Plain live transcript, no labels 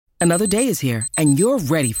Another day is here, and you're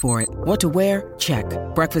ready for it. What to wear? Check.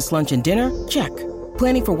 Breakfast, lunch, and dinner? Check.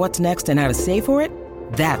 Planning for what's next and how to save for it?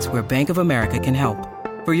 That's where Bank of America can help.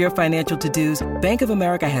 For your financial to-dos, Bank of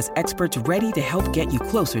America has experts ready to help get you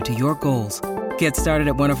closer to your goals. Get started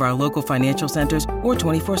at one of our local financial centers or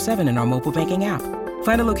 24/7 in our mobile banking app.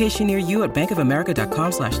 Find a location near you at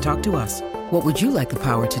bankofamerica.com/talktous. What would you like the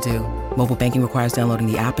power to do? Mobile banking requires downloading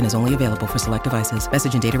the app and is only available for select devices.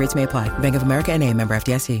 Message and data rates may apply. Bank of America N.A., member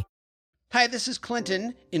FDIC. Hi, this is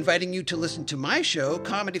Clinton, inviting you to listen to my show,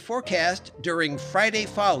 Comedy Forecast, during Friday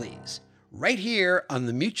Follies, right here on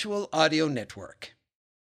the Mutual Audio Network.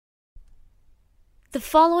 The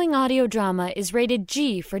following audio drama is rated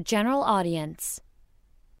G for general audience.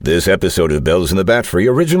 This episode of Bells in the Batfry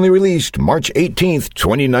originally released March 18th,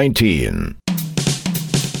 2019.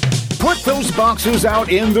 Put those boxes out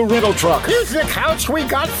in the rental truck. Here's the couch we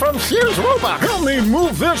got from Sears Roebuck. Help me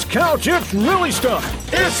move this couch. It's really stuck.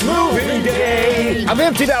 It's moving day. I've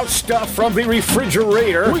emptied out stuff from the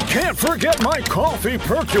refrigerator. We can't forget my coffee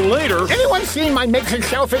percolator. Anyone seen my makes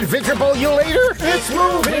shelf invisible-ulator? It's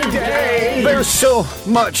moving day. There's so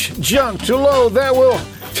much junk to load that will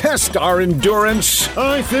test our endurance.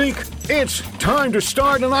 I think it's time to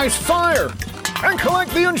start a nice fire and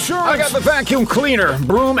collect the insurance. I got the vacuum cleaner,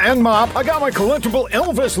 broom, and mop. I got my collectible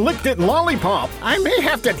Elvis licked-it lollipop. I may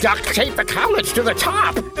have to duct tape the cowlets to the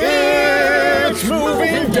top. It's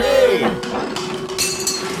moving day.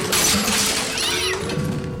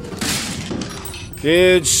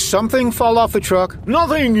 Did something fall off the truck?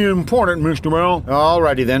 Nothing important, Mr. Bell.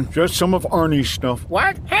 Alrighty then. Just some of Arnie's stuff.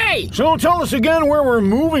 What? Hey! So tell us again where we're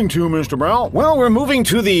moving to, Mr. Bell. Well, we're moving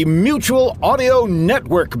to the Mutual Audio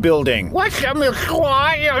Network building. What's the Mutual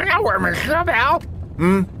Audio Network, Mr. Bell?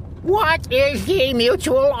 What is the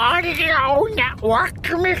Mutual Audio Network,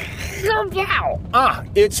 Mr. Bell?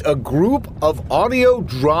 It's a group of audio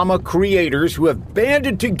drama creators who have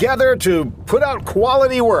banded together to put out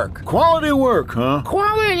quality work. Quality work, huh?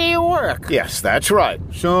 Quality work. Yes, that's right.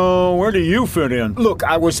 So where do you fit in? Look,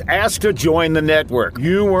 I was asked to join the network.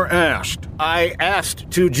 You were asked. I asked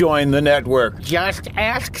to join the network. Just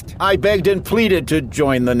asked? I begged and pleaded to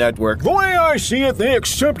join the network. The way I see it, they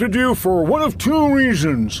accepted you for one of two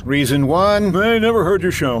reasons. Reason one, they never heard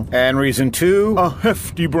your show. And reason two, a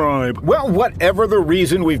hefty bribe. Well, whatever the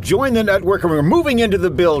reason, we've joined the network and we're moving into the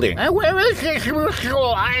building. And where is this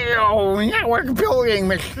Mutual Audio Network building,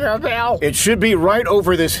 Mr. Bell? It should be right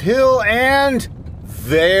over this hill, and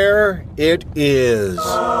there it is.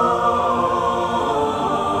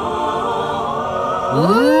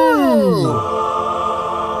 Ooh.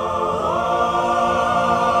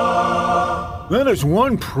 That is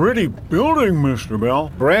one pretty building, Mr. Bell.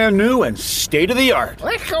 Brand new and state-of-the-art.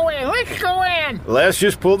 Let's go in, let's go in. Let's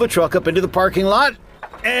just pull the truck up into the parking lot.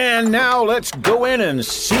 And now let's go in and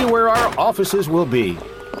see where our offices will be.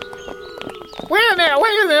 Wait a minute.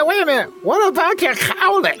 What about the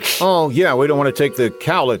cowlets? Oh, yeah, we don't want to take the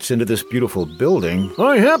cowlets into this beautiful building.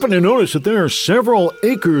 I happen to notice that there are several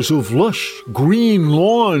acres of lush green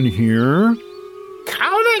lawn here.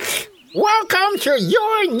 Cowlets? Welcome to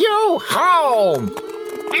your new home!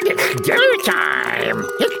 And it's dinner time!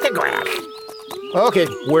 Hit the grass! Okay,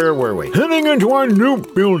 where were we? Heading into our new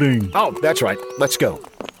building. Oh, that's right. Let's go.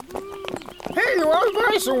 Hey, you want to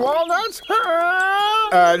buy some walnuts?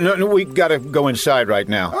 No, we gotta go inside right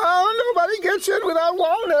now. Oh, nobody gets in without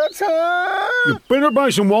walnuts, You better buy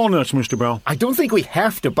some walnuts, Mr. Bell. I don't think we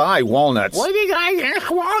have to buy walnuts. Why do you guys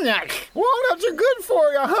ask walnuts? Walnuts are good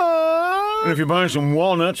for you, huh? And if you buy some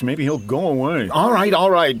walnuts, maybe he'll go away. All right.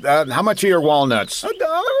 How much are your walnuts? $1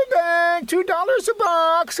 a bag, $2 a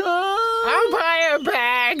box, huh? I'll buy a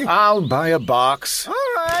bag. I'll buy a box. All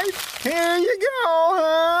right, here you go,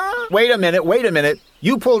 huh? Wait a minute.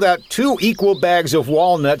 You pulled out 2 equal bags of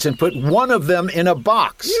walnuts and put one of them in a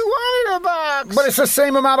box. You wanted a box. But it's the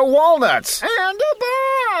same amount of walnuts. And a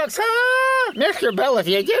box, huh? Mr. Bell, if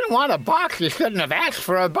you didn't want a box, you shouldn't have asked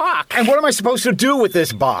for a box. And what am I supposed to do with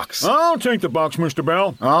this box? I'll take the box, Mr.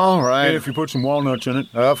 Bell. All right. If you put some walnuts in it.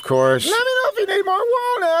 Of course. Let me know if you need more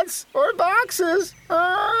walnuts or boxes.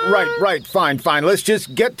 Right. Fine. Let's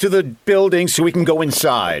just get to the building so we can go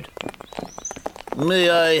inside. May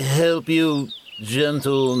I help you,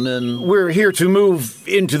 gentlemen? We're here to move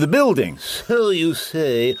into the building. So you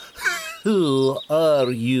say. Who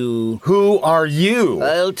are you? Who are you?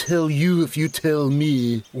 I'll tell you if you tell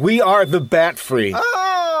me. We are the Batfry.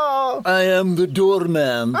 Oh! I am the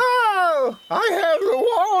doorman. Oh! I have the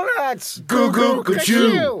walnuts!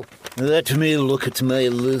 Goo-goo-ka-choo! Let me look at my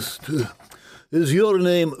list. is your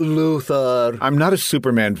name Luthor? I'm not a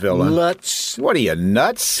Superman villain. Lutz? What are you,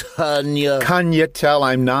 nuts? Tanya? Can you tell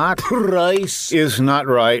I'm not? Price? Is not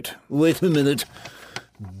right. Wait a minute.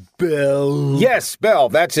 Bell? Yes, Bell,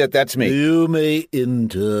 that's it, that's me. You may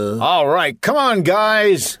enter. All right, come on,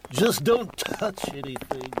 guys. Just don't touch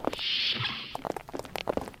anything.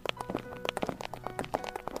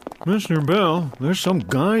 Mr. Bell, there's some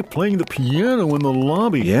guy playing the piano in the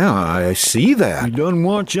lobby. Yeah, I see He that. doesn't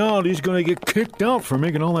watch out, he's gonna get kicked out for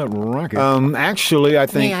making all that racket. Actually, I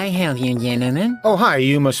think... May I help you, gentlemen? Oh, hi,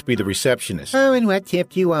 you must be the receptionist. Oh, and what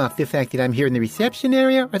tipped you off? The fact that I'm here in the reception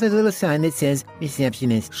area or the little sign that says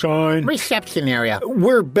receptionist? Sign. Reception area.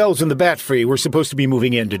 We're Bells in the Batfry. We're supposed to be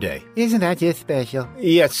moving in today. Isn't that just special?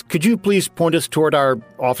 Yes, could you please point us toward our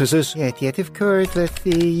offices? Yes, of course. Let's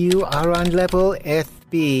see. You are on level SB.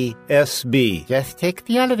 SB. Just take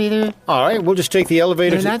the elevator. All right, we'll just take the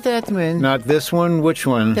elevator. No, not that one. Not this one. Which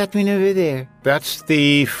one? That one over there. That's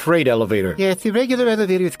the freight elevator. Yes, the regular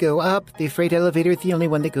elevators go up. The freight elevator is the only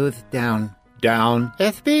one that goes down. Down.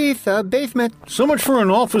 SB, sub-basement. So much for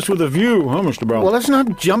an office with a view, huh, Mr. Bell? Well, let's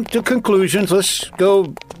not jump to conclusions. Let's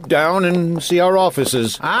go down and see our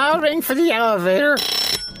offices. I'll ring for the elevator.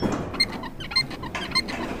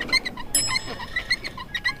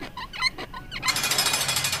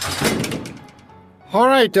 All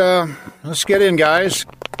right, let's get in, guys.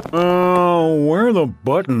 Where are the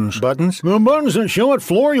buttons? Buttons? The buttons that show what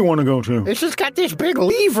floor you want to go to. It's just got this big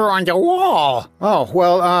lever on the wall. Oh,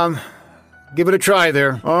 well, give it a try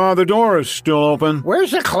there. The door is still open.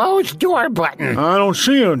 Where's the closed door button? I don't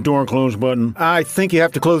see a door close button. I think you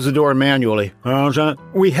have to close the door manually. How's that?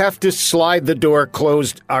 We have to slide the door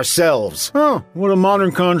closed ourselves. Oh, what a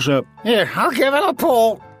modern concept. Here, I'll give it a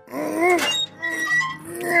pull.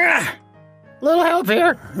 Little help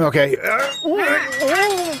here. Okay.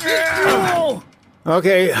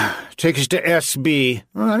 Okay, take us to SB.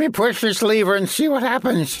 Well, let me push this lever and see what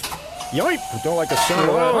happens. Yipe! Don't like the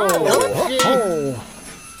sound of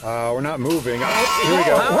that. We're not moving. Here we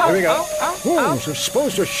go. Here we go. Oh, so it's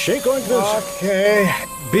supposed to shake like this. Okay.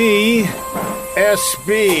 B.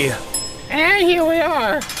 SB. And here we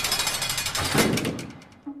are.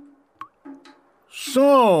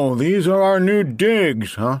 So, these are our new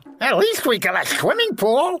digs, huh? At least we got a swimming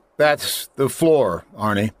pool. That's the floor,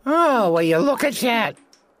 Arnie. Oh, well, you look at that.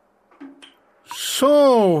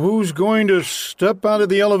 So, who's going to step out of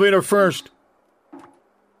the elevator first?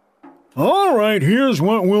 All right, here's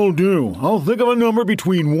what we'll do. I'll think of a number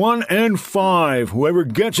between 1 and 5. Whoever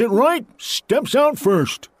gets it right steps out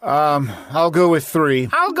first. I'll go with 3.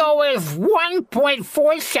 I'll go with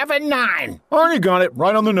 1.479. Arnie got it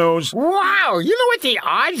right on the nose. Wow, you know what the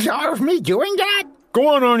odds are of me doing that? Go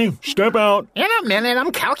on, Arnie. Step out. In a minute,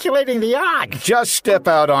 I'm calculating the odds. Just step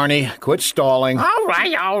out, Arnie. Quit stalling.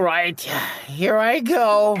 All right. Here I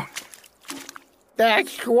go.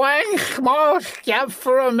 That's one small step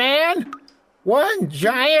for a man, one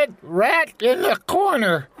giant rat in the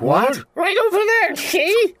corner. What? Right over there,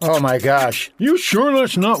 see? Oh, my gosh. You sure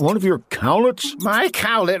that's not one of your cowlets? My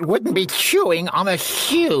cowlet wouldn't be chewing on a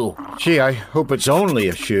shoe. Gee, I hope it's only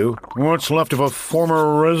a shoe. What's left of a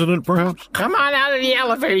former resident, perhaps? Come on out of the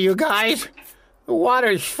elevator, you guys. The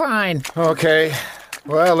water's fine. Okay.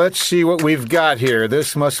 Well, let's see what we've got here.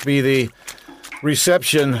 This must be the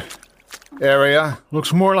reception area.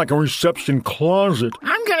 Looks more like a reception closet.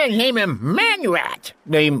 I'm gonna name him Man-Rat.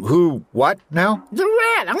 Name who, what now? The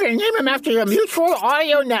rat. I'm gonna name him after the Mutual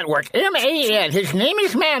Audio Network. M-A-N. His name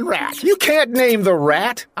is Man-Rat. You can't name the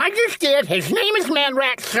rat. I just did. His name is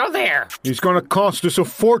Man-Rat, so there. He's going to cost us a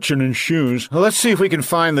fortune in shoes. Well, let's see if we can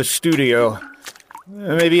find the studio.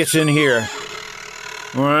 Maybe it's in here.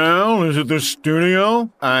 Well, is it the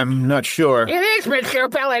studio? I'm not sure. It is,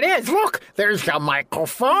 Mr. Bell, it is. Look, there's the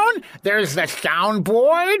microphone, there's the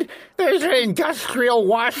soundboard, there's an industrial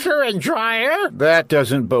washer and dryer. That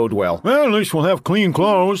doesn't bode well. Well, at least we'll have clean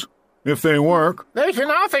clothes, if they work. There's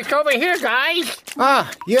an office over here, guys.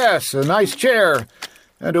 Ah, yes, a nice chair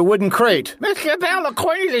and a wooden crate. Mr. Bell,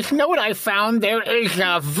 according to this note I found, there is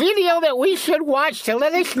a video that we should watch to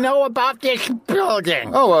let us know about this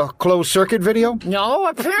building. Oh, a closed-circuit video? No,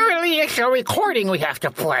 apparently it's a recording we have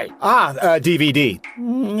to play. Ah, a DVD.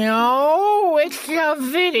 No, it's a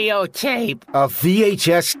videotape. A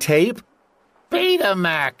VHS tape?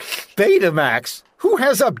 Betamax. Betamax? Who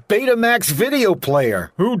has a Betamax video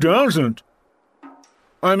player? Who doesn't?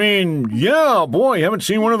 I mean, yeah, boy, haven't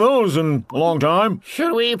seen one of those in a long time.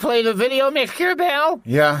 Should we play the video, Mr. Bell?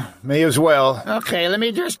 Yeah, may as well. Okay, let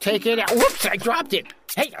me just take it out. Whoops, I dropped it.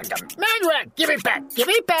 Hey, Man-Rat, give it back. Give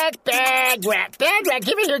it back, Bad Rat,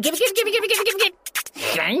 give it here. Give it.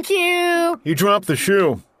 Thank you. You dropped the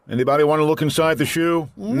shoe. Anybody want to look inside the shoe?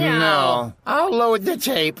 No. I'll load the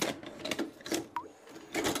tape.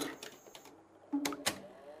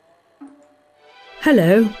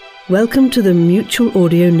 Hello. Welcome to the Mutual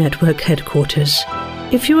Audio Network headquarters.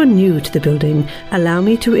 If you are new to the building, allow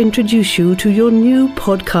me to introduce you to your new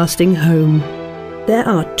podcasting home. There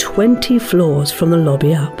are 20 floors from the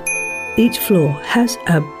lobby up. Each floor has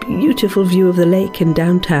a beautiful view of the lake in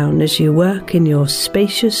downtown as you work in your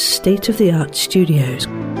spacious, state-of-the-art studios.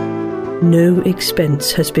 No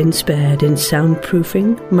expense has been spared in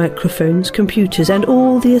soundproofing, microphones, computers, and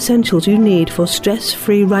all the essentials you need for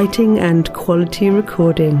stress-free writing and quality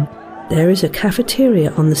recording. There is a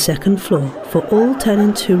cafeteria on the second floor for all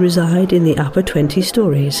tenants who reside in the upper 20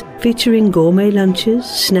 stories, featuring gourmet lunches,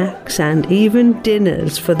 snacks, and even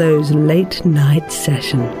dinners for those late-night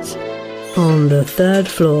sessions. On the third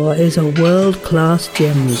floor is a world-class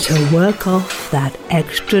gym to work off that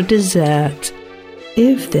extra dessert.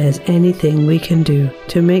 If there's anything we can do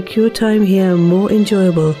to make your time here more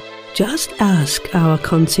enjoyable, just ask our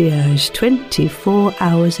concierge 24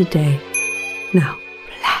 hours a day. Now,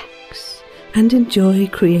 relax and enjoy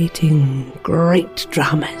creating great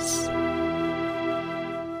dramas.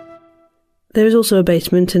 There is also a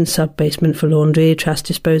basement and sub-basement for laundry, trash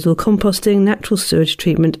disposal, composting, natural sewage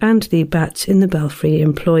treatment, and the bats in the Batfry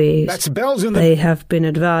employees. That's Bells in the... They have been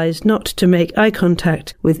advised not to make eye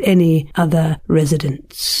contact with any other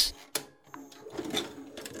residents.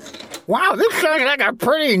 Wow, this sounds like a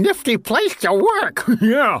pretty nifty place to work.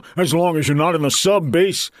 Yeah, as long as you're not in the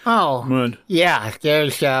sub-base. Oh, But, yeah,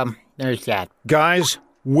 there's that. guys,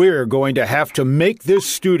 we're going to have to make this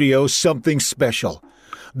studio something special.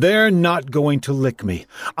 They're not going to lick me.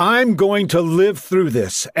 I'm going to live through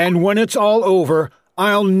this, and when it's all over,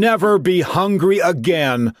 I'll never be hungry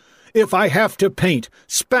again. If I have to paint,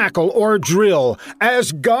 spackle, or drill,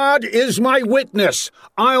 as God is my witness,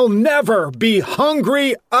 I'll never be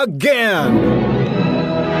hungry again.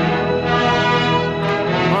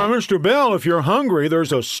 Mr. Bell, if you're hungry,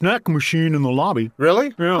 there's a snack machine in the lobby.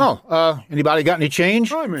 Really? Yeah. Oh, anybody got any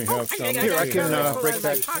change? I may have some. Here, I can break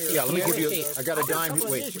that. Yeah, let me give you. I got a dime.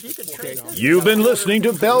 Wait. Okay. You've been listening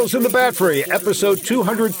to Bells in the Batfry, episode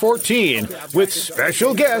 214, with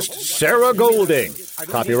special guest Sarah Golding.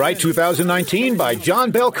 Copyright 2019 by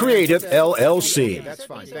John Bell Creative, LLC. That's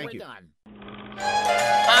fine. Thank you.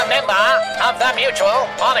 A member of the Mutual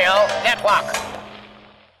Audio Network.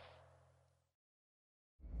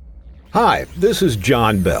 Hi, this is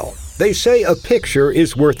John Bell. They say a picture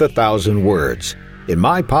is worth 1,000 words. In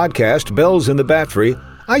my podcast, Bells in the Batfry,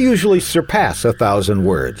 I usually surpass 1,000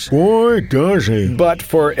 words. Boy, does he. But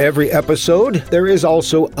for every episode, there is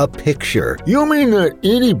also a picture. You mean that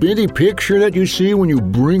itty-bitty picture that you see when you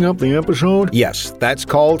bring up the episode? Yes, that's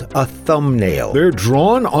called a thumbnail. They're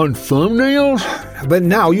drawn on thumbnails? But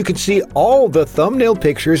now you can see all the thumbnail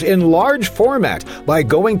pictures in large format by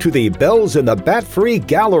going to the Bells in the Batfry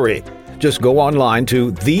gallery. Just go online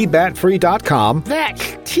to thebatfry.com. That's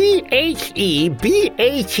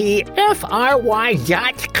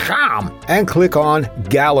TheBatfry.com. And click on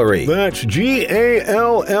Gallery. That's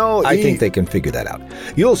Gally. I think they can figure that out.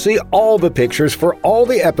 You'll see all the pictures for all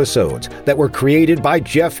the episodes that were created by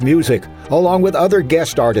Jeff Music, along with other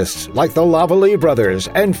guest artists like the Lavalley Brothers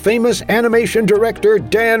and famous animation director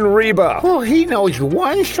Dan Reba. Well, he knows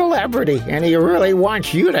one celebrity, and he really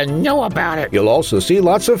wants you to know about it. You'll also see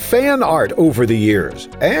lots of fan art over the years,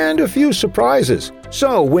 and a few surprises.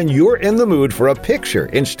 So when you're in the mood for a picture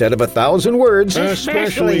instead of 1,000 words,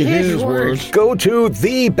 Especially his words. go to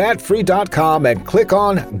thebatfry.com and click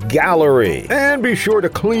on Gallery. And be sure to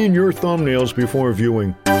clean your thumbnails before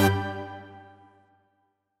viewing.